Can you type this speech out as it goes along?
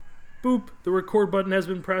Boop. The record button has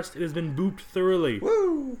been pressed. It has been booped thoroughly.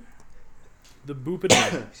 Woo! The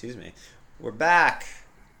booping. Excuse me. We're back.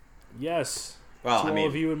 Yes. Well, to all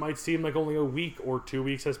of you, it might seem like only a week or 2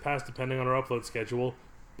 weeks has passed, depending on our upload schedule.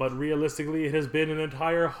 But realistically, it has been an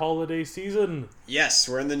entire holiday season. Yes,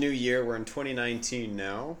 we're in the new year. We're in 2019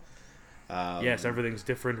 now. Yes, everything's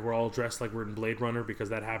different. We're all dressed like we're in Blade Runner because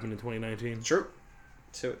that happened in 2019. True.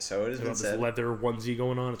 So it has been said. This leather onesie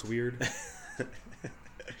going on. It's weird.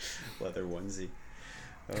 Leather onesie.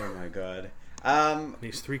 Oh my god.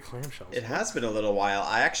 These 3 clamshells. It has been a little while.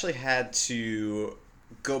 I actually had to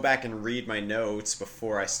go back and read my notes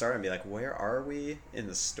before I started and be like, where are we in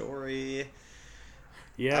the story?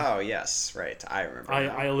 Yeah. Oh, yes. Right. I remember.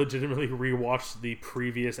 I legitimately rewatched the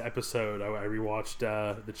previous episode. I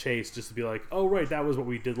rewatched The Chase just to be like, oh, right, that was what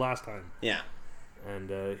we did last time. Yeah.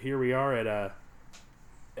 And here we are at,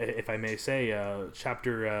 if I may say,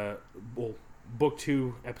 Book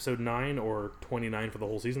 2, Episode 9, or 29 for the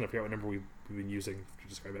whole season. I forget what number we've been using to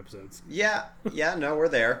describe episodes. Yeah, no, we're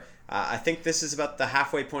there. I think this is about the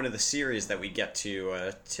halfway point of the series that we get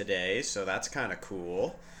to today, so that's kind of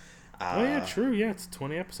cool. Oh yeah, true. Yeah, it's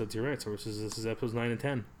 20 episodes. You're right. So this is episodes 9 and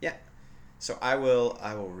 10. Yeah. So I will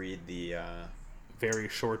read the very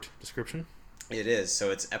short description. It is. So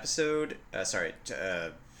it's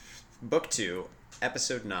Book 2,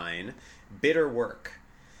 Episode 9, Bitter Work.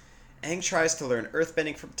 Aang tries to learn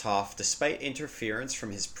earthbending from Toph despite interference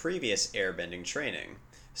from his previous airbending training.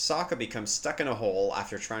 Sokka becomes stuck in a hole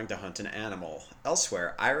after trying to hunt an animal.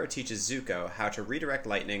 Elsewhere, Iroh teaches Zuko how to redirect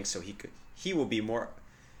lightning so he will be a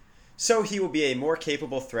more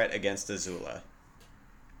capable threat against Azula.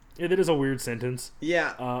 Yeah, that is a weird sentence.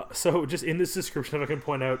 Yeah. So just in this description, if I can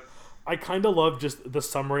point out, I kind of love just the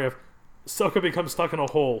summary of Sokka becomes stuck in a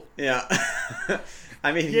hole. Yeah.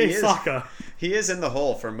 I mean, Sokka. He is in the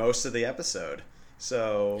hole for most of the episode.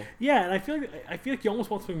 So yeah, and I feel like you almost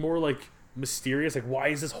want something more like mysterious, like why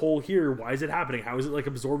is this hole here? Why is it happening? How is it like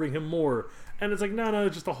absorbing him more? And it's like no,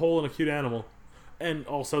 it's just a hole in a cute animal. And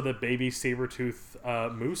also the baby saber-tooth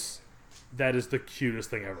moose. That is the cutest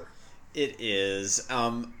thing ever. It is.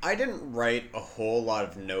 I didn't write a whole lot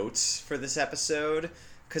of notes for this episode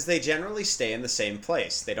because they generally stay in the same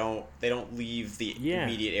place. They don't leave the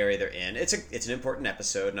immediate area they're in. It's an important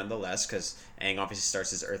episode nonetheless because Aang obviously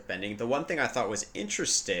starts his earthbending. The one thing I thought was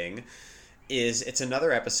interesting is it's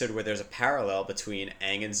another episode where there's a parallel between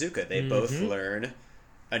Aang and Zuko. They both learn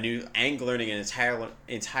Aang learning an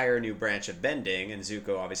entire new branch of bending, and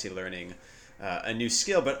Zuko obviously learning a new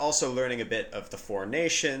skill, but also learning a bit of the four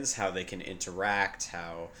nations, how they can interact,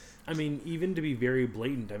 how... I mean, even to be very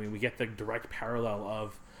blatant, I mean, we get the direct parallel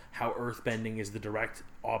of how earthbending is the direct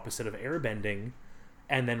opposite of airbending,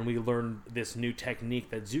 and then we learn this new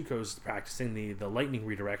technique that Zuko's practicing, the lightning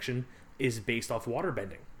redirection, is based off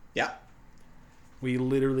waterbending. Yeah. We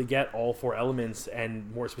literally get all 4 elements,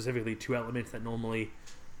 and more specifically 2 elements that normally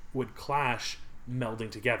would clash,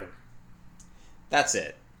 melding together. That's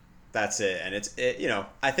it. And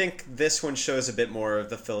I think this one shows a bit more of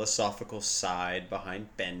the philosophical side behind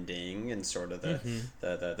bending and sort of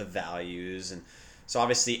the values. And so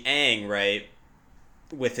obviously Aang, right,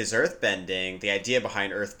 with his earthbending, the idea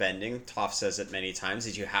behind earthbending, Toph says it many times,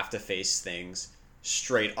 is you have to face things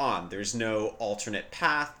straight on. There's no alternate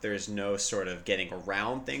path. There's no sort of getting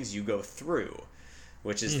around things. You go through,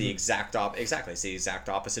 which is the exact it's the exact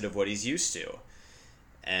opposite of what he's used to.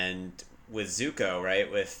 And with Zuko, right,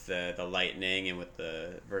 with the lightning and with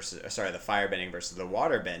the firebending versus the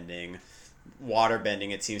waterbending,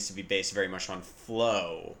 it seems to be based very much on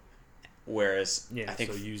flow, whereas I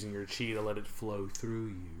think so using your chi to let it flow through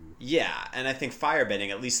you. Yeah, and I think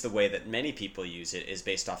firebending, at least the way that many people use it, is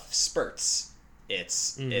based off of spurts.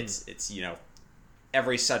 It's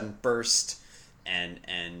every sudden burst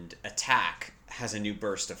and attack has a new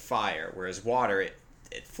burst of fire, whereas water it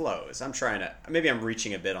flows. Maybe I'm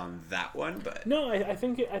reaching a bit on that one, but no, I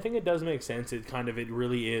think it does make sense. It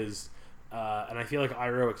really is, and I feel like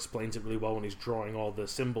Iroh explains it really well when he's drawing all the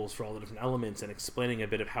symbols for all the different elements and explaining a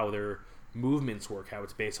bit of how their movements work, how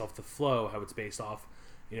it's based off the flow, how it's based off,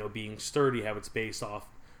 being sturdy, how it's based off,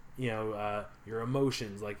 your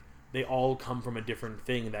emotions. Like they all come from a different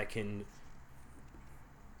thing that can.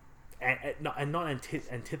 And not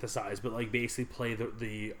antithesize, but like basically play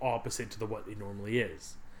the opposite to what it normally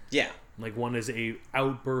is. Yeah. Like one is a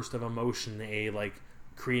outburst of emotion, like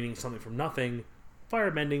creating something from nothing.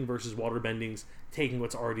 Firebending versus waterbending's taking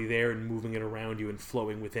what's already there and moving it around you and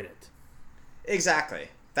flowing within it. Exactly.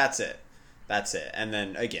 That's it. And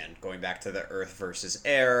then again, going back to the earth versus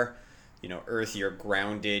air, earth, you're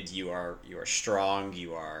grounded, you are strong,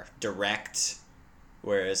 you are direct,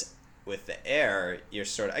 whereas with the air, you're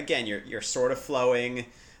sort of, again, you're sort of flowing,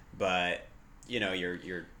 but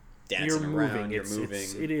you're dancing around, you're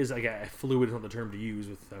moving. It is like fluid is not the term to use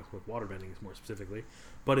with waterbending more specifically,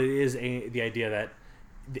 but it is the idea that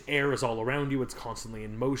the air is all around you. It's constantly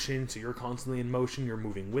in motion, so you're constantly in motion. You're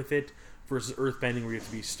moving with it. Versus earthbending, where you have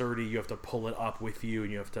to be sturdy, you have to pull it up with you,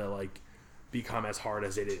 and you have to like become as hard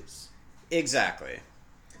as it is. Exactly.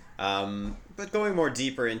 But going more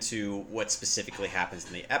deeper into what specifically happens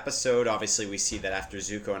in the episode, obviously we see that after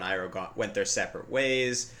Zuko and Iroh went their separate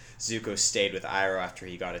ways, Zuko stayed with Iroh after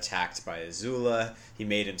he got attacked by Azula. He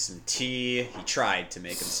made him some tea. He tried to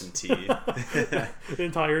make him some tea. the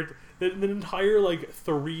entire like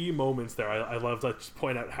 3 moments there, I love to just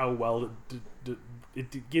point out how well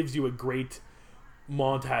it gives you a great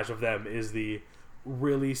montage of them. Is the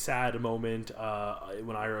really sad moment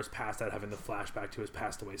when Iroh's passed out, having the flashback to his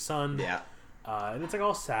passed away son. Yeah. And it's like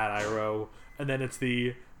all sad Iroh, and then it's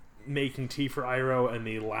the making tea for Iroh and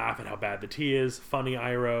the laugh at how bad the tea is, funny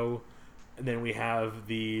Iroh, and then we have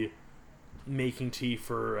the making tea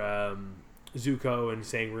for Zuko and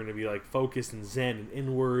saying we're going to be like focused and zen and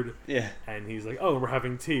inward. Yeah. And he's like, oh, we're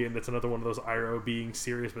having tea, and that's another one of those Iroh being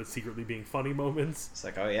serious but secretly being funny moments. It's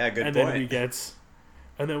like, oh yeah, good and point.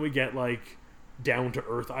 Then we get like down to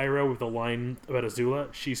earth Iroh with the line about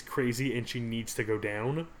Azula. She's crazy and she needs to go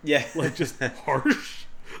down. Yeah. Like just harsh.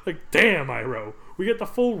 Like, damn, Iroh. We get the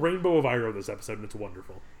full rainbow of Iroh this episode, and it's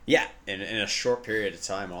wonderful. Yeah, in a short period of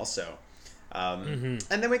time also. And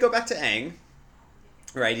then we go back to Aang.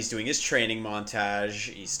 Right, he's doing his training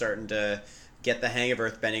montage. He's starting to get the hang of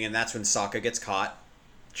earthbending, and that's when Sokka gets caught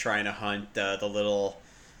trying to hunt the little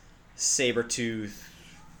saber-tooth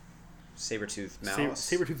mouse?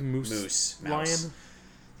 Saber-tooth moose lion?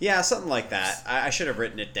 Yeah, something like that. I should have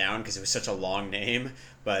written it down because it was such a long name.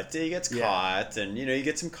 But he gets caught, and you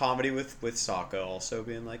get some comedy with Sokka also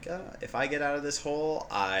being like, if I get out of this hole,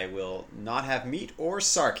 I will not have meat or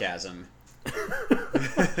sarcasm.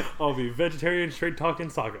 I'll be vegetarian, straight talking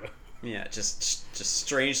Sokka. Yeah, just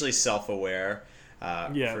strangely self-aware. For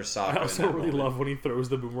Sokka. I also really love when he throws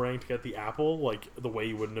the boomerang to get the apple, like the way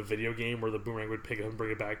you would in a video game where the boomerang would pick it up and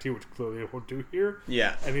bring it back to you, which clearly it won't do here.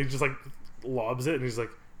 Yeah. And he just like lobs it, and he's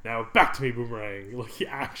like, now back to me, boomerang. Like he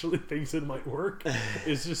actually thinks it might work.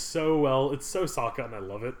 It's just so well. It's so Sokka, and I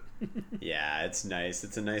love it. Yeah, it's nice.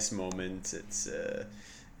 It's a nice moment.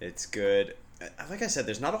 It's good. Like I said,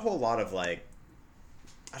 there's not a whole lot of like.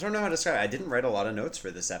 I don't know how to describe it. I didn't write a lot of notes for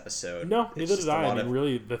this episode. No, neither did I. I mean,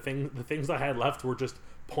 really, the things I had left were just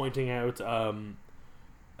pointing out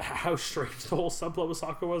how strange the whole subplot with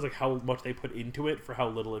Sokka was, like how much they put into it for how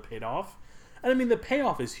little it paid off. And I mean, the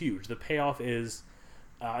payoff is huge. The payoff is.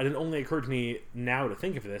 And it only occurred to me now to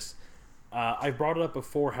think of this. I've brought it up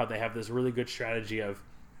before how they have this really good strategy of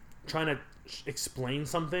trying to explain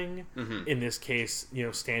something. Mm-hmm. In this case,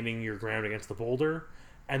 standing your ground against the boulder,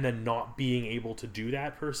 and then not being able to do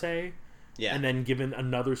that per se. Yeah. And then given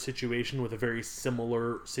another situation with a very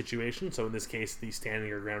similar situation. So in this case, the standing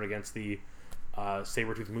your ground against the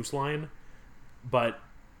saber-toothed moose lion. But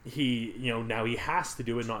he, now he has to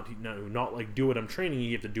do it, not like do it, I'm training you.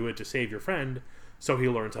 You have to do it to save your friend. So he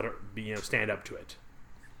learns how to stand up to it.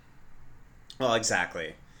 Well,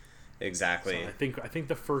 exactly. So I think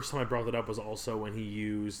the first time I brought it up was also when he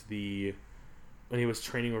used when he was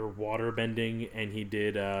training with water bending, and he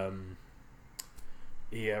did. I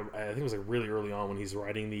think it was like really early on when he's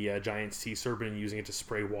riding the giant sea serpent and using it to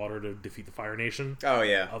spray water to defeat the Fire Nation. Oh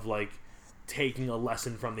yeah. Of like taking a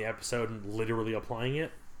lesson from the episode and literally applying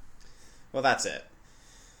it. Well, that's it,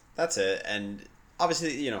 and.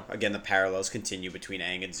 Obviously, again, the parallels continue between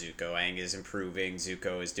Aang and Zuko. Aang is improving.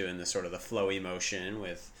 Zuko is doing the sort of the flowy motion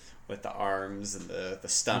with the arms and the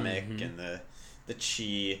stomach and the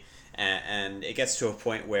chi. And it gets to a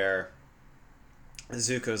point where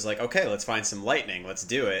Zuko's like, okay, let's find some lightning. Let's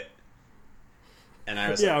do it. And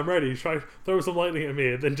I was I'm ready. Try throw some lightning at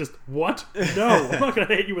me. And then just, what? No, I'm not going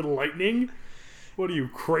to hit you with lightning. What are you,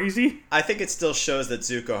 crazy? I think it still shows that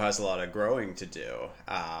Zuko has a lot of growing to do,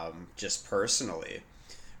 just personally,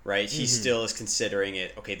 right? He still is considering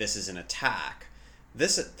it, okay, this is an attack.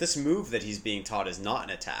 This move that he's being taught is not an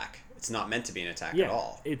attack. It's not meant to be an attack at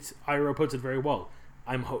all. Iroh puts it very well.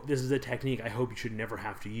 This is a technique I hope you should never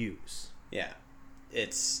have to use. Yeah.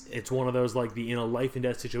 It's one of those, like, in a life and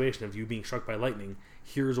death situation of you being struck by lightning,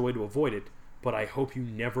 here's a way to avoid it, but I hope you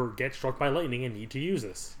never get struck by lightning and need to use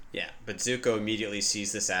this. Yeah, but Zuko immediately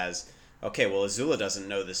sees this as, okay, well, Azula doesn't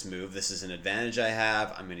know this move. This is an advantage I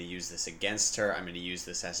have. I'm going to use this against her. I'm going to use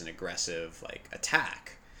this as an aggressive,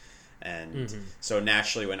 attack. And so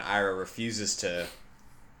naturally when Iroh refuses to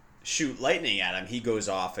shoot lightning at him, he goes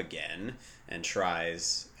off again and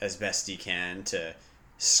tries as best he can to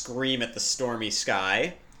scream at the stormy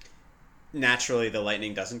sky. Naturally, the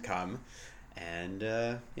lightning doesn't come, and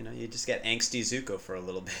you just get angsty Zuko for a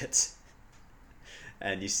little bit,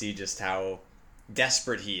 and you see just how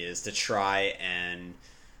desperate he is to try and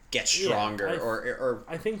get stronger. Or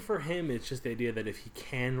I think for him, it's just the idea that if he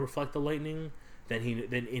can reflect the lightning, then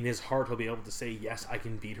in his heart he'll be able to say, yes, I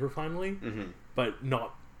can beat her finally, but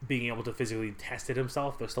not being able to physically test it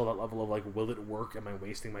himself. There's still that level of like, will it work? Am I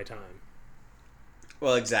wasting my time?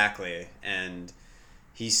 Well, exactly. And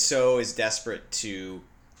he so is desperate to,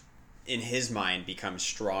 in his mind, become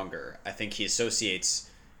stronger. I think he associates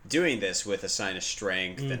doing this with a sign of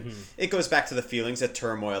strength. And it goes back to the feelings of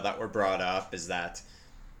turmoil that were brought up, is that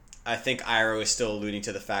I think Iroh is still alluding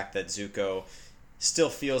to the fact that Zuko still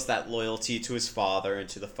feels that loyalty to his father and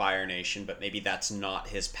to the Fire Nation, but maybe that's not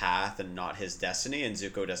his path and not his destiny, and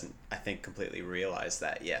Zuko doesn't, I think, completely realize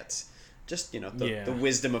that yet. Just, the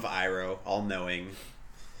wisdom of Iroh, all-knowing,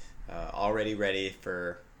 already ready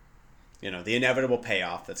for, the inevitable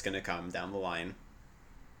payoff that's going to come down the line.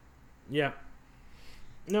 Yeah.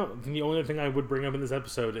 No, the only thing I would bring up in this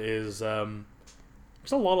episode is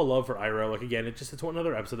just a lot of love for Iroh. Like, again, it's one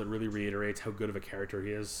other episode that really reiterates how good of a character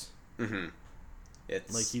he is. Mm-hmm.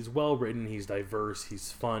 Like, he's well written, he's diverse,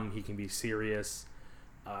 he's fun, he can be serious.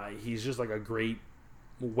 He's just like a great,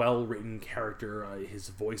 well written character. His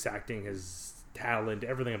voice acting, his talent,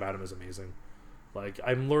 everything about him is amazing. Like,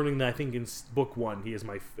 I'm learning that I think in book 1, he is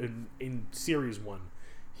in series 1,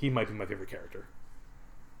 he might be my favorite character.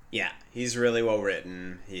 Yeah, he's really well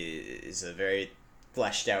written. He is a very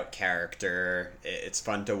fleshed out character. It's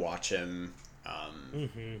fun to watch him.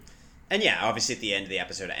 And yeah, obviously at the end of the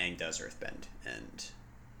episode, Aang does earthbend. And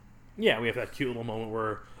yeah, we have that cute little moment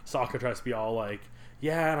where Sokka tries to be all like,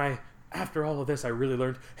 yeah, and after all of this, I really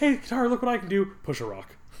learned, hey, Katara, look what I can do. Push a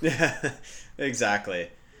rock. Yeah, exactly.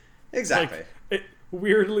 Like,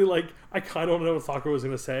 weirdly, like, I kind of don't know what Sokka was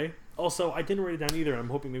going to say. Also, I didn't write it down either, and I'm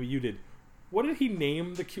hoping maybe you did. What did he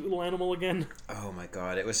name the cute little animal again? Oh my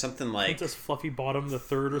god, it was something like... Princess Fluffy Bottom the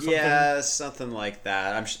Third or something? Yeah, something like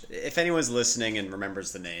that. If anyone's listening and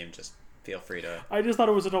remembers the name, just feel free to... I just thought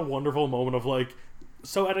it was such a wonderful moment of like,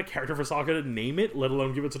 so add a character for Sokka to name it, let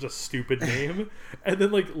alone give it such a stupid name, and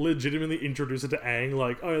then like legitimately introduce it to Aang,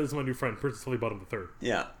 like, oh, this is my new friend, Princess Fluffy Bottom the Third.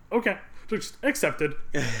 Yeah. Okay, just accepted.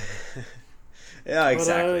 Yeah,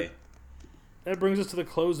 exactly. That brings us to the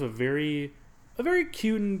close of a very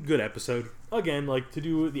cute and good episode. Again, like, to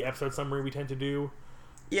do the episode summary we tend to do.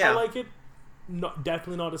 Yeah. I like it.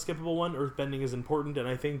 Definitely not a skippable one. Earthbending is important, and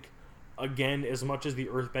I think, again, as much as the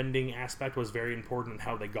earthbending aspect was very important and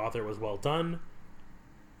how they got there was well done,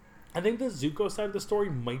 I think the Zuko side of the story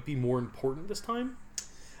might be more important this time.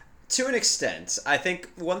 To an extent. I think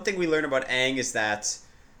one thing we learn about Aang is that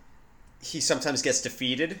he sometimes gets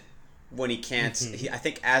defeated when he can't. I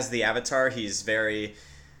think as the Avatar, he's very...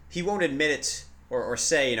 He won't admit it or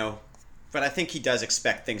say, but I think he does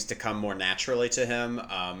expect things to come more naturally to him.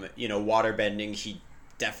 Waterbending, he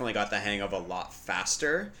definitely got the hang of a lot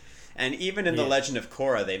faster. And even in The Legend of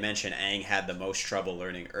Korra, they mention Aang had the most trouble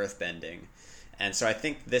learning earthbending. And so I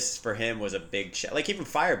think this, for him, was a big... Like, even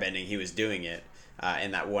firebending, he was doing it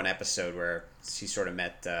in that one episode where he sort of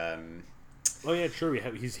met... Oh, yeah, true.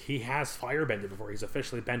 He has firebended before. He's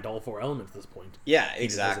officially bent all 4 elements at this point. Yeah,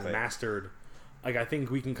 exactly. He hasn't mastered... Like, I think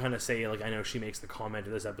we can kind of say, like, I know she makes the comment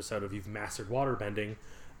in this episode of you've mastered waterbending,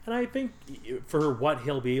 and I think for what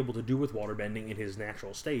he'll be able to do with waterbending in his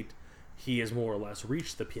natural state, he has more or less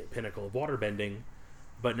reached the pinnacle of waterbending,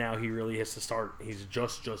 but now he really has to start, he's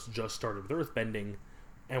just started with earthbending,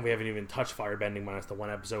 and we haven't even touched firebending minus the one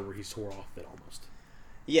episode where he swore off it almost.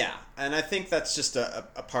 Yeah, and I think that's just a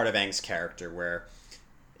part of Aang's character where...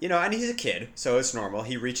 and he's a kid, so it's normal.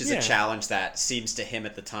 He reaches a challenge that seems to him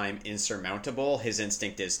at the time insurmountable. His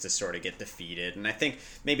instinct is to sort of get defeated. And I think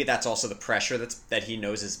maybe that's also the pressure that he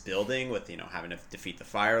knows is building with, having to defeat the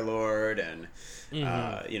Fire Lord. And, we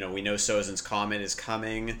know Sozin's Comet is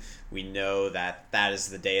coming. We know that is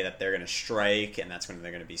the day that they're going to strike, and that's when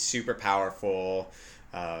they're going to be super powerful.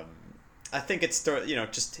 I think it's,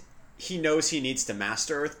 just... He knows he needs to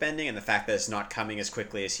master earthbending, and the fact that it's not coming as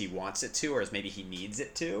quickly as he wants it to, or as maybe he needs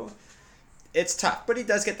it to, it's tough. But he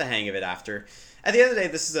does get the hang of it after. At the end of the day,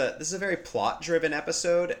 this is a very plot-driven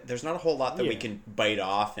episode. There's not a whole lot that we can bite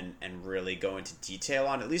off and really go into detail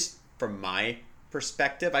on, at least from my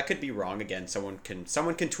perspective. I could be wrong again. Someone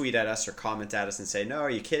can tweet at us or comment at us and say, no, are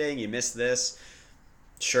you kidding? You missed this.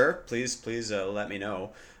 Sure, please let me know.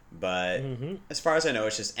 But as far as I know,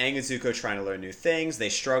 it's just Aang and Zuko trying to learn new things. They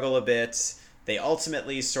struggle a bit. they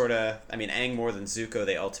ultimately sort of, I mean, Aang more than Zuko,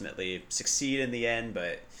 they ultimately succeed in the end,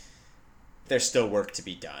 but there's still work to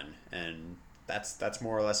be done, and that's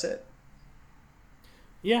more or less it.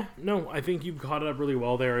 Yeah, no, I think you caught it up really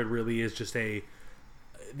well there. It really is just the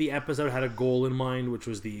episode had a goal in mind, which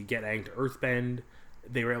was the get Aang to Earthbend.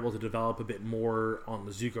 They were able to develop a bit more on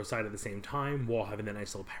the Zuko side at the same time, while having that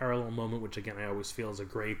nice little parallel moment, which again I always feel is a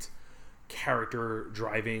great character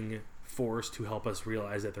driving force to help us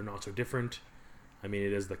realize that they're not so different. I mean,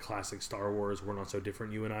 it is the classic Star Wars "we're not so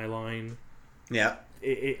different, you and I" line. Yeah.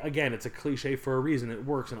 Again, it's a cliche for a reason. It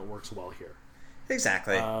works, and it works well here.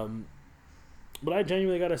 Exactly. But I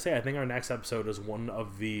genuinely gotta say, I think our next episode is one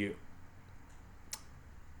of the...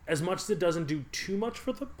 As much as it doesn't do too much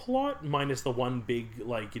for the plot, minus the one big,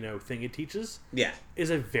 thing it teaches, yeah, is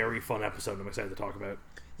a very fun episode I'm excited to talk about.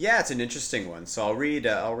 Yeah, it's an interesting one. So I'll read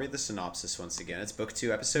the synopsis once again. It's Book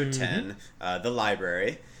 2, Episode 10, The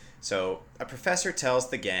Library. So, a professor tells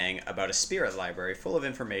the gang about a spirit library full of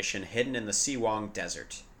information hidden in the Siwang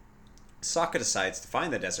Desert. Sokka decides to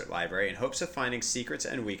find the desert library in hopes of finding secrets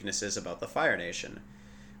and weaknesses about the Fire Nation.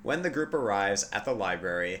 When the group arrives at the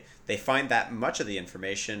library, they find that much of the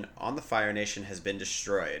information on the Fire Nation has been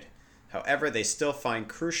destroyed. However, they still find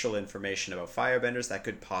crucial information about firebenders that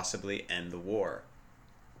could possibly end the war.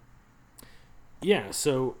 Yeah,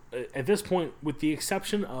 so at this point, with the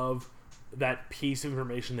exception of that piece of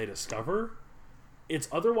information they discover, it's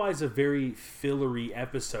otherwise a very fillery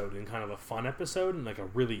episode and kind of a fun episode, and like a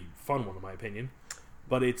really fun one in my opinion.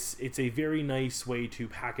 But it's a very nice way to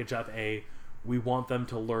package up we want them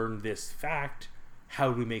to learn this fact.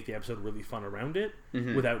 How do we make the episode really fun around it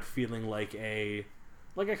without feeling like I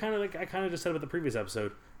kind of just said about the previous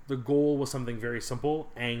episode. The goal was something very simple.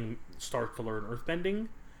 Aang starts to learn earthbending.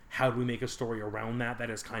 How do we make a story around that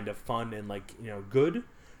is kind of fun and good?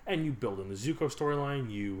 And you build in the Zuko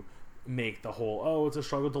storyline. You make the whole it's a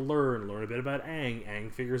struggle to learn a bit about Aang.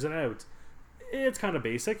 Aang figures it out. It's kind of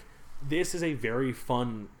basic. This is a very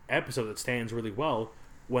fun episode that stands really well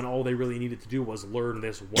when all they really needed to do was learn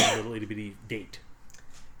this one little itty bitty date.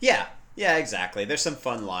 Yeah, exactly. There's some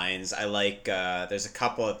fun lines. I like, there's a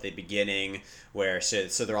couple at the beginning where, so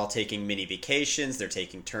they're all taking mini vacations. They're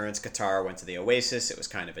taking turns. Katara went to the Oasis. It was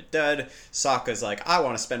kind of a dud. Sokka's like, I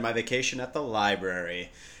want to spend my vacation at the library.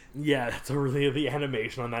 Yeah, that's the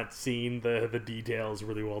animation on that scene, the detail is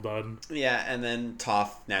really well done. Yeah, and then Toph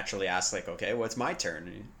naturally asks, okay, what's my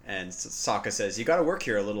turn? And Sokka says, you gotta work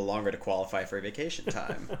here a little longer to qualify for vacation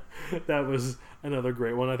time. That was another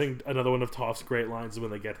great one. I think another one of Toph's great lines is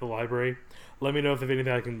when they get to the library. Let me know if there's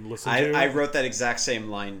anything I can listen to. I wrote that exact same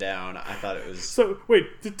line down. I thought it was... So,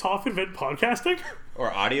 wait, did Toph invent podcasting?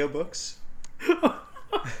 Or audiobooks?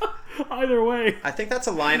 Either way. I think that's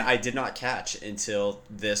a line I did not catch until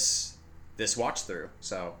this watch through.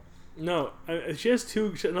 So no, she has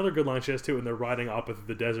another good line she has too when they're riding opposite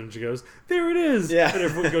the desert and she goes, there it is! Yeah. And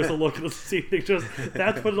everyone goes to look at the scene.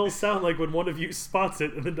 That's what it'll sound like when one of you spots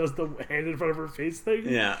it and then does the hand in front of her face thing.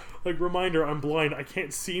 Yeah. Reminder, I'm blind. I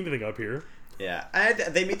can't see anything up here. Yeah. And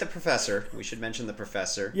they meet the professor. We should mention the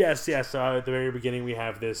professor. Yes. At the very beginning we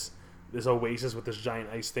have this oasis with this giant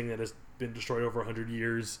ice thing that has been destroyed over 100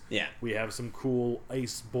 years. Yeah. We have some cool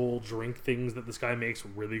ice bowl drink things that this guy makes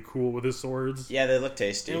really cool with his swords. Yeah, they look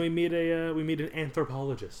tasty. And we meet an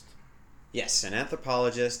anthropologist. Yes, an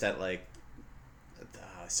anthropologist at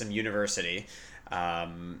some university.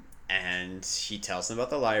 And he tells them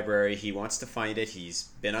about the library. He wants to find it. He's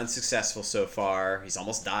been unsuccessful so far. He's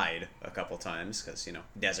almost died a couple times because,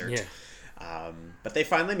 desert. Yeah. But they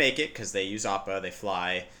finally make it because they use Appa. They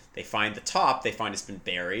fly. They find the top. They find it's been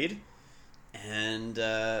buried. And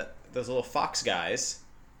those little fox guys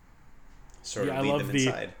sort of lead them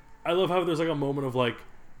inside. I love how there's a moment of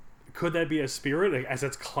could that be a spirit as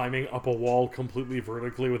it's climbing up a wall completely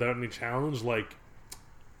vertically without any challenge?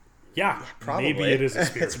 Yeah, probably. Maybe it is a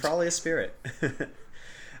spirit. It's probably a spirit.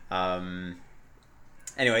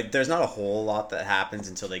 Anyway, there's not a whole lot that happens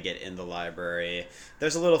until they get in the library.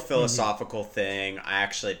 There's a little philosophical thing. I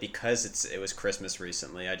actually, because it was Christmas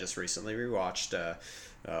recently, I just recently rewatched a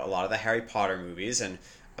lot of the Harry Potter movies, and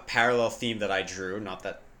a parallel theme that I drew, not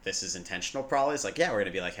that this is intentional probably, is we're going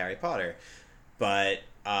to be like Harry Potter. But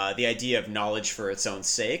the idea of knowledge for its own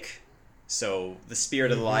sake. So the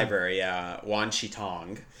spirit of the library, Wan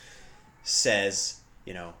Shi-tong, says,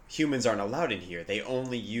 humans aren't allowed in here. They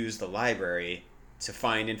only use the library to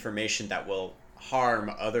find information that will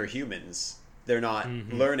harm other humans. They're not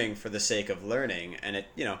learning for the sake of learning. And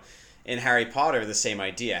in Harry Potter, the same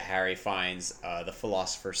idea. Harry finds the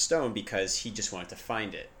Philosopher's Stone because he just wanted to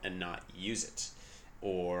find it and not use it.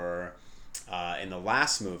 Or in the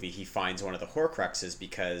last movie, he finds one of the Horcruxes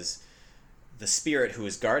because the spirit who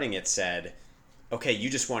was guarding it said, okay, you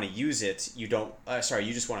just want to use it, you don't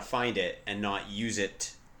you just want to find it and not use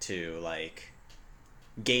it to like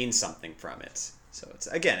gain something from it. So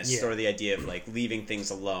it's sort of the idea of like leaving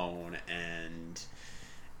things alone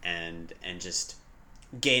and just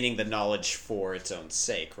gaining the knowledge for its own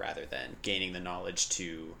sake rather than gaining the knowledge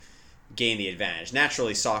to gain the advantage.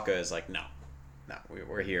 Naturally, Sokka is like, no,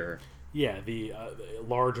 we're here. Yeah, the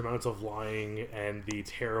large amounts of lying and the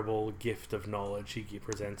terrible gift of knowledge he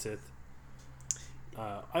presents it.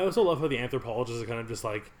 I also love how the anthropologist is kind of just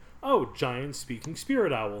like, oh, giant speaking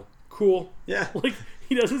spirit owl. Cool. Yeah. Like,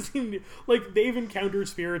 he doesn't seem... Like, they've encountered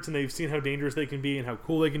spirits and they've seen how dangerous they can be and how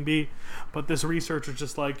cool they can be, but this researcher's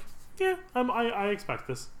just like, yeah, I expect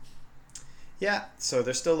this. Yeah, so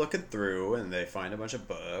they're still looking through and they find a bunch of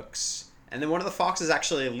books. And then one of the foxes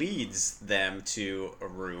actually leads them to a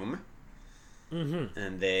room. Mm-hmm.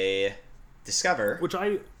 And they discover... Which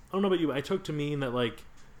I don't know about you, I took to mean that, like,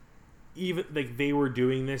 even, like, they were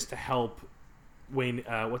doing this to help Wayne...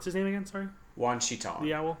 what's his name again, sorry? Wan Shi-tong.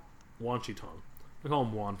 The owl? Wan Shi-tong. We call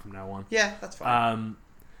him Wan from now on. Yeah, that's fine.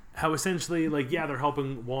 How essentially, like, yeah, they're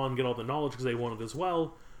helping Wan get all the knowledge because they want it as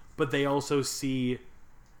well, but they also see,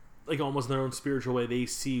 like, almost in their own spiritual way, they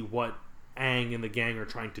see what Aang and the gang are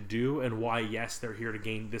trying to do and why, yes, they're here to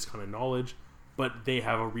gain this kind of knowledge, but they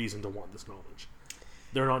have a reason to want this knowledge.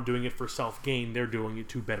 They're not doing it for self-gain, they're doing it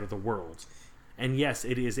to better the world. And yes,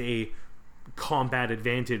 it is a combat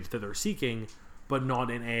advantage that they're seeking, but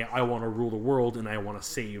not in a, I want to rule the world and I want to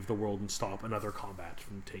save the world and stop another combat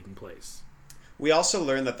from taking place. We also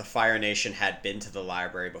learned that the Fire Nation had been to the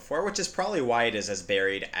library before, which is probably why it is as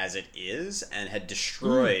buried as it is and had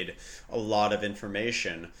destroyed a lot of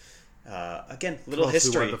information. Again, little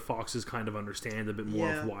history. Where the foxes kind of understand a bit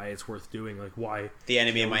more of why it's worth doing, like why the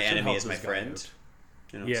enemy of my enemy is my friend.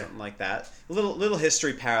 Something like that. Little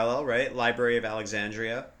history parallel, right? Library of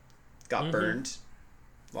Alexandria got burned.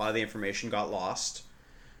 A lot of the information got lost.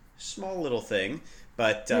 Small little thing.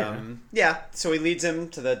 But, so he leads him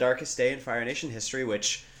to the darkest day in Fire Nation history,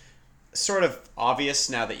 which sort of obvious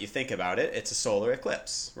now that you think about it. It's a solar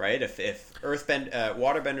eclipse, right? If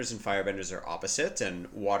waterbenders and firebenders are opposite, and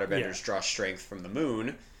waterbenders draw strength from the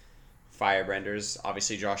moon, firebenders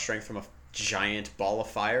obviously draw strength from a giant ball of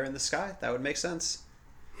fire in the sky. That would make sense.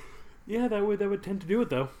 Yeah, that would tend to do it,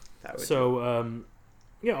 though.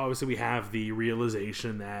 Obviously we have the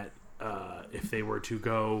realization that if they were to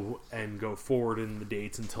go forward in the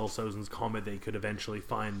dates until Sozin's Comet, they could eventually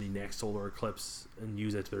find the next solar eclipse and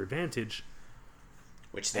use it to their advantage.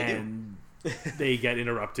 Which they do. They get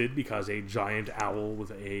interrupted because a giant owl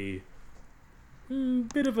with a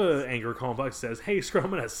bit of a anger complex says, hey, screw, I'm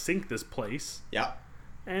going to sink this place. Yeah.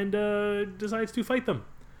 And decides to fight them.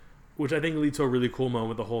 Which I think leads to a really cool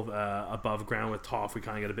moment, the whole above ground with Toph. We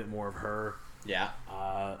kind of get a bit more of her. Yeah.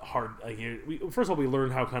 First of all, we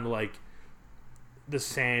learned how kind of like the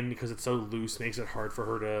sand, because it's so loose, makes it hard for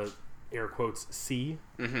her to, air quotes, see.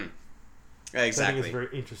 Mm-hmm. Exactly. So I think it's a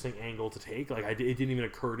very interesting angle to take. Like, it didn't even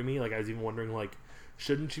occur to me. Like, I was even wondering, like,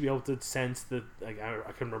 shouldn't she be able to sense that? Like, I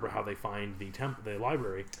couldn't remember how they find the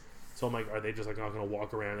library. So I'm like, are they just like not going to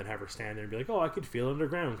walk around and have her stand there and be like, oh, I could feel it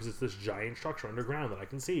underground because it's this giant structure underground that I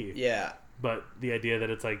can see. Yeah. But the idea that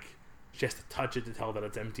it's like she has to touch it to tell that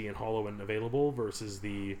it's empty and hollow and available versus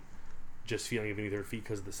the just feeling it beneath her feet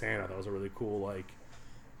because of the sand, I thought was a really cool It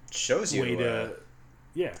shows you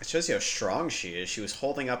yeah. It shows you how strong she is. She was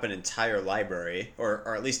holding up an entire library,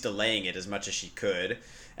 or at least delaying it as much as she could.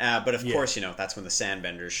 But of course, that's when the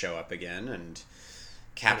Sandbenders show up again and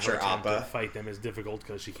capture Appa. To fight them is difficult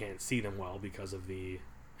because she can't see them well because of the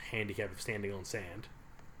handicap of standing on sand.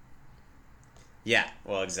 Yeah,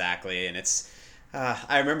 well, exactly. And it's...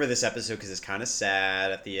 I remember this episode because it's kind of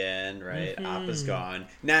sad at the end, right? Mm-hmm. Appa's gone.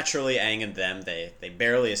 Naturally, Aang and them, they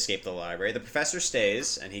barely escape the library. The professor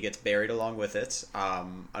stays, and he gets buried along with it. I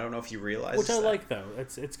don't know if you realize Which I like, though.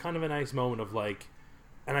 It's kind of a nice moment of, like...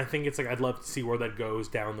 And I think it's like, I'd love to see where that goes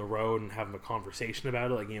down the road and have a conversation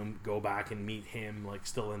about it. Like, go back and meet him, like,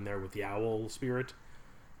 still in there with the owl spirit,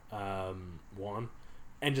 Wan.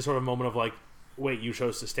 And just sort of a moment of, like, wait, you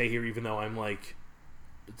chose to stay here even though I'm, like...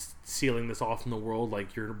 sealing this off from the world,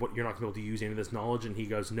 like you're not going to be able to use any of this knowledge. And he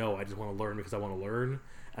goes, no, I just want to learn because I want to learn,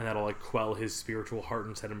 and that'll like quell his spiritual heart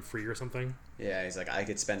and set him free or something. Yeah, he's like, I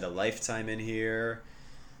could spend a lifetime in here.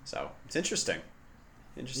 So it's interesting.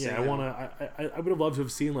 Yeah, I would have loved to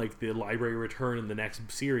have seen like the library return in the next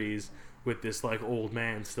series with this like old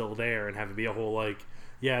man still there and have it be a whole like,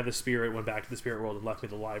 yeah, the spirit went back to the spirit world and left me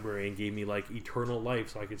the library and gave me like eternal life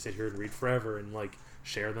so I could sit here and read forever and like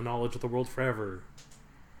share the knowledge of the world forever.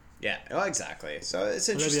 Yeah, well, exactly. So it's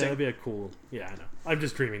That'd interesting. be a cool. Yeah, I know. I'm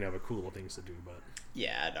just dreaming of a cool things to do, but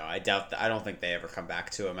Yeah, no, I doubt that. I don't think they ever come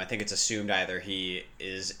back to him. I think it's assumed either he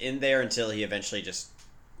is in there until he eventually just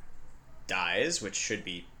dies, which should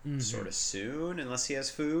be sort of soon, unless he has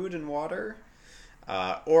food and water.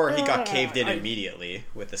 Or he got caved in immediately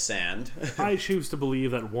with the sand. I choose to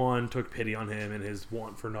believe that Juan took pity on him and his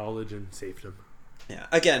want for knowledge and saved him. Yeah.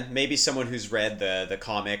 Again, maybe someone who's read the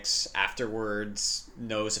comics afterwards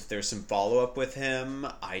knows if there's some follow up with him.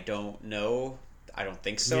 I don't know. I don't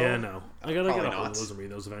think so. Yeah, no. I gotta get a hold not. of those and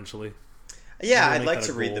read those eventually. Yeah, I'd like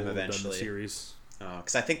to read them eventually. The series.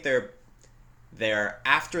 Because I think they're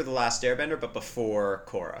after The Last Airbender, but before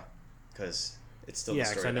Korra. Because it's still the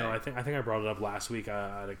story. Yeah, because I think I brought it up last week.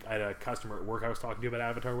 I had a customer at work I was talking to about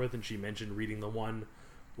Avatar with, and she mentioned reading the one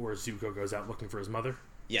where Zuko goes out looking for his mother.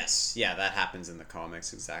 Yes, yeah, that happens in the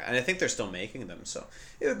comics, exactly. And I think they're still making them, so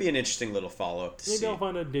it would be an interesting little follow-up to see. Maybe I'll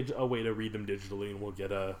find a way to read them digitally, and we'll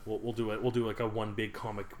get we'll do like a one big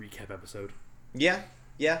comic recap episode. Yeah,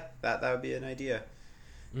 that would be an idea.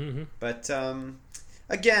 Mm-hmm. But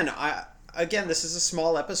again, this is a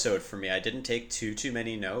small episode for me. I didn't take too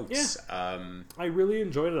many notes. Yeah. I really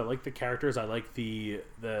enjoyed it. I like the characters. I like the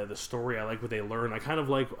story. I like what they learn. I kind of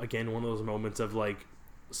like, again, one of those moments of like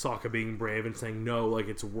Sokka being brave and saying no, like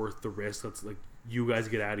it's worth the risk. Let's like you guys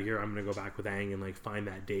get out of here. I'm gonna go back with Aang and like find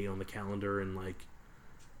that day on the calendar and like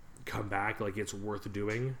come back. Like it's worth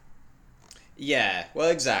doing. Yeah. Well,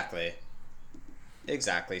 exactly.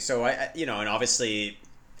 So I and obviously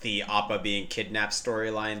the Appa being kidnapped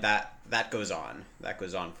storyline that goes on. That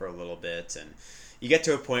goes on for a little bit, and you get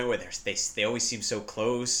to a point where they always seem so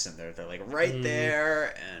close, and they're like right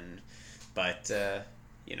there, but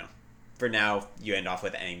for now you end off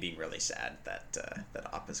with Aang being really sad that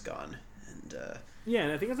Appa's gone, and yeah,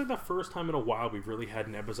 and I think it's like the first time in a while we've really had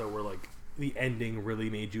an episode where like the ending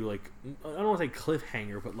really made you like, I don't want to say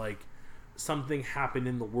cliffhanger, but like something happened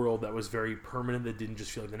in the world that was very permanent that didn't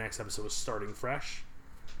just feel like the next episode was starting fresh.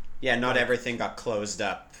 Yeah, not everything got closed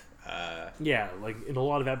up. Yeah, like in a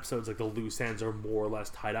lot of episodes, like the loose ends are more or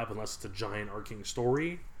less tied up unless it's a giant arcing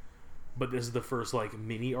story. But this is the first like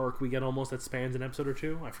mini arc we get almost that spans an episode or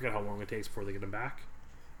two. I forget how long it takes before they get him back.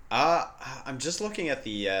 I'm just looking at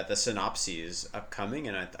the synopses upcoming,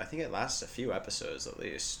 and I think it lasts a few episodes at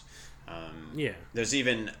least. Yeah. There's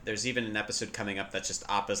even an episode coming up that's just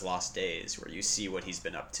Appa's Lost Days, where you see what he's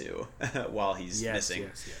been up to while he's missing.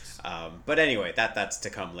 Yes. But anyway, that's to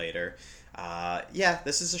come later.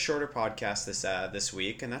 This is a shorter podcast this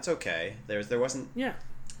week, and that's okay. There wasn't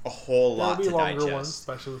a whole lot to digest. There'll be longer ones,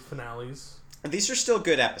 especially with finales. And these are still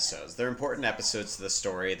good episodes. They're important episodes to the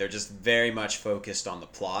story. They're just very much focused on the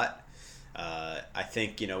plot. I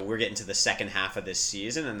think we're getting to the second half of this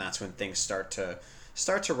season, and that's when things start to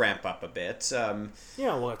ramp up a bit.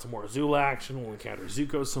 We'll have some more Azula action. We'll encounter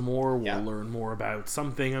Zuko some more. We'll learn more about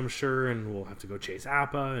something, I'm sure, and we'll have to go chase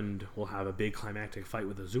Appa, and we'll have a big climactic fight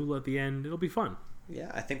with Azula at the end. It'll be fun. Yeah,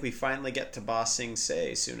 I think we finally get to Ba Sing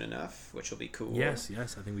Se soon enough, which will be cool. Yes, I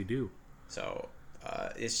think we do. So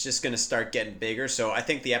it's just going to start getting bigger. So I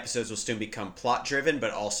think the episodes will soon become plot driven,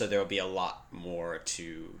 but also there will be a lot more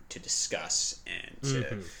to discuss and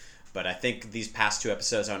to. But I think these past two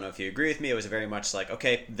episodes, I don't know if you agree with me, it was very much like,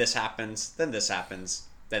 okay, this happens, then this happens,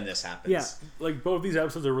 then this happens. Yeah, like both these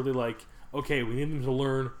episodes are really like, okay, we need them to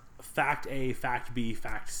learn fact A, fact B,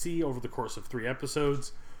 fact C over the course of 3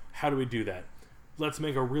 episodes. How do we do that? Let's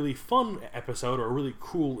make a really fun episode or a really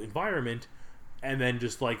cool environment and then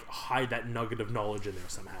just like hide that nugget of knowledge in there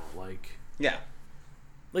somehow.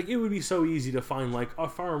 Like it would be so easy to find like a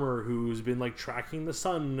farmer who's been like tracking the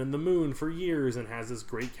sun and the moon for years and has this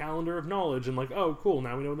great calendar of knowledge and like, oh cool,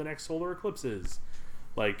 now we know when the next solar eclipse is.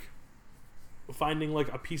 Like finding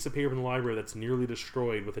like a piece of paper in the library that's nearly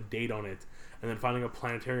destroyed with a date on it, and then finding a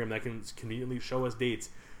planetarium that can conveniently show us dates.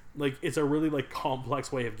 Like it's a really like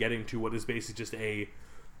complex way of getting to what is basically just a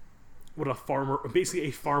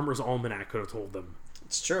farmer's almanac could have told them.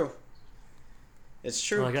 It's true. It's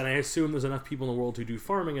true. Like, and I assume there's enough people in the world who do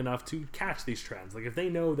farming enough to catch these trends. Like if they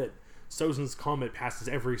know that Sozin's comet passes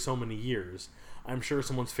every so many years, I'm sure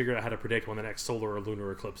someone's figured out how to predict when the next solar or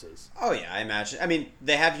lunar eclipse is. Oh yeah, I imagine. I mean,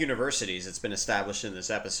 they have universities. It's been established in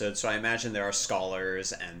this episode, so I imagine there are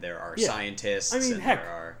scholars and there are scientists. I mean, and heck,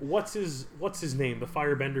 there are... what's his name? The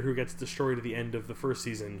firebender who gets destroyed at the end of the first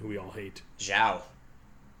season, who we all hate. Zhao.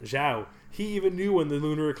 He even knew when the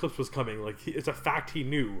lunar eclipse was coming. Like it's a fact he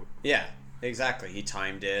knew. Yeah. Exactly. He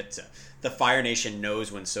timed it. The Fire Nation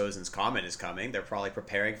knows when Sozin's comet is coming. They're probably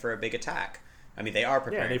preparing for a big attack. I mean, they are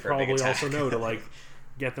preparing for a big attack. They probably also know to, like,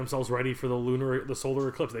 get themselves ready for the solar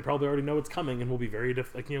eclipse. They probably already know it's coming and will be very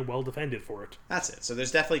well defended for it. That's it. So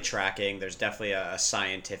there's definitely tracking. There's definitely a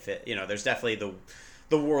scientific. There's definitely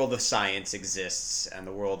the world of science exists, and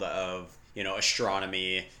the world of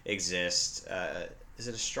astronomy exists. Is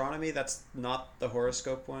it astronomy? That's not the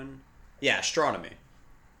horoscope one. Yeah, astronomy.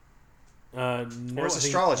 No, or is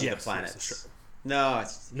astrology the planets? No,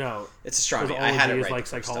 it's astronomy. I had it right. Is like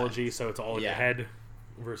psychology, so it's all in your head.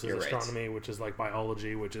 Versus You're astronomy, right. Which is like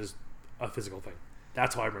biology, which is a physical thing.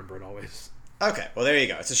 That's how I remember it always. Okay, well there you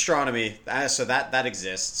go. It's astronomy, so that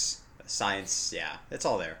exists. Science, yeah, it's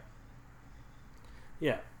all there.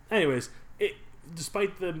 Yeah. Anyways,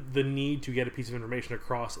 despite the need to get a piece of information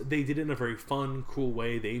across, they did it in a very fun, cool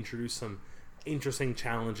way. They introduced some interesting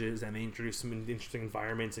challenges, and they introduced some interesting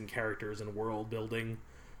environments and characters and world building,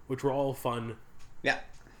 which were all fun. Yeah.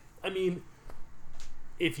 I mean,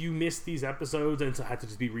 if you missed these episodes and so had to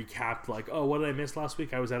just be recapped, like, oh, what did I miss last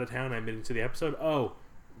week? I was out of town. I made it to the episode. Oh,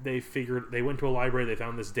 they went to a library. They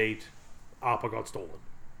found this date. Appa got stolen.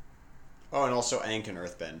 Oh, and also Aang can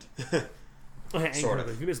earthbend. Sort of.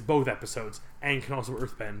 If you missed both episodes, Aang can also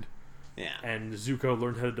earthbend. Yeah. And Zuko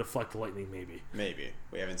learned how to deflect lightning, maybe. Maybe.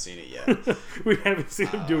 We haven't seen it yet. We haven't seen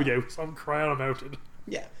him do it yet. We saw him cry on a mountain.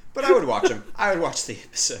 Yeah. But I would watch them. I would watch the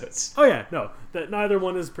episodes. Oh, yeah. No. That neither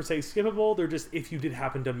one is per se skippable. They're just, if you did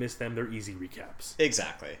happen to miss them, they're easy recaps.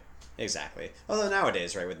 Exactly. Although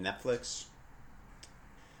nowadays, right, with Netflix,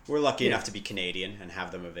 we're lucky enough to be Canadian and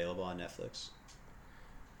have them available on Netflix.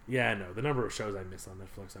 Yeah, no. The number of shows I missed on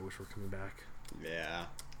Netflix, I wish were coming back. Yeah.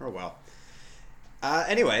 Oh, well.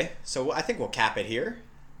 Anyway, so I think we'll cap it here.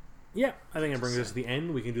 Yeah, I think it brings us to the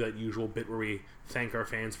end. We can do that usual bit where we thank our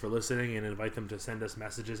fans for listening and invite them to send us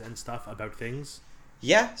messages and stuff about things.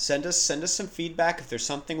 Yeah, send us some feedback if there's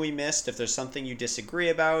something we missed, if there's something you disagree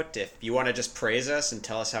about, if you want to just praise us and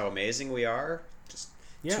tell us how amazing we are, just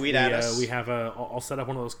tweet at us. We have I'll set up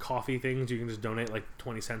one of those coffee things. You can just donate like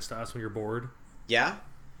 20 cents to us when you're bored. Yeah?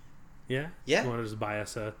 Yeah? Yeah. You want to just buy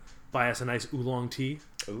us a nice oolong tea?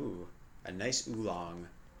 Ooh, a nice oolong.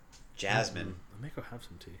 Jasmine. I may go have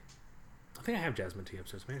some tea. I think I have jasmine tea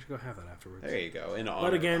upstairs. Maybe I should go have that afterwards. There you go. In honor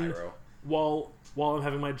but again, of Myro. while I'm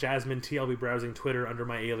having my jasmine tea, I'll be browsing Twitter under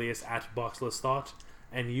my alias @BoxlessThought.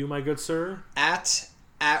 And you, my good sir? At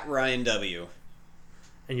Ryan W.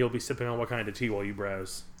 And you'll be sipping on what kind of tea while you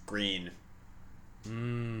browse? Green.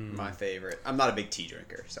 My favorite. I'm not a big tea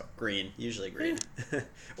drinker, so green. Usually green.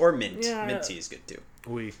 Or mint. Yeah. Mint tea is good too.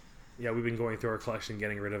 We've been going through our collection,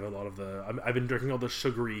 getting rid of a lot of the... I've been drinking all the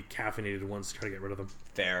sugary, caffeinated ones to try to get rid of them.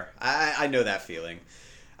 Fair. I know that feeling.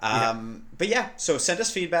 But yeah, so send us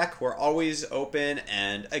feedback. We're always open.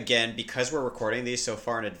 And again, because we're recording these so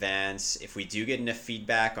far in advance, if we do get enough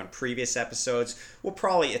feedback on previous episodes, we'll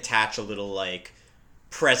probably attach a little, like,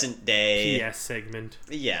 present day... PS segment.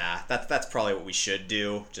 Yeah, that's probably what we should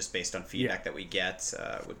do, just based on feedback that we get,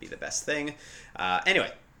 would be the best thing.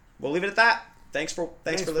 Anyway, we'll leave it at that. Thanks for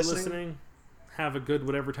listening. Have a good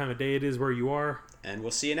whatever time of day it is where you are. And we'll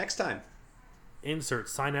see you next time. Insert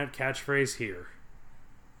sign out catchphrase here.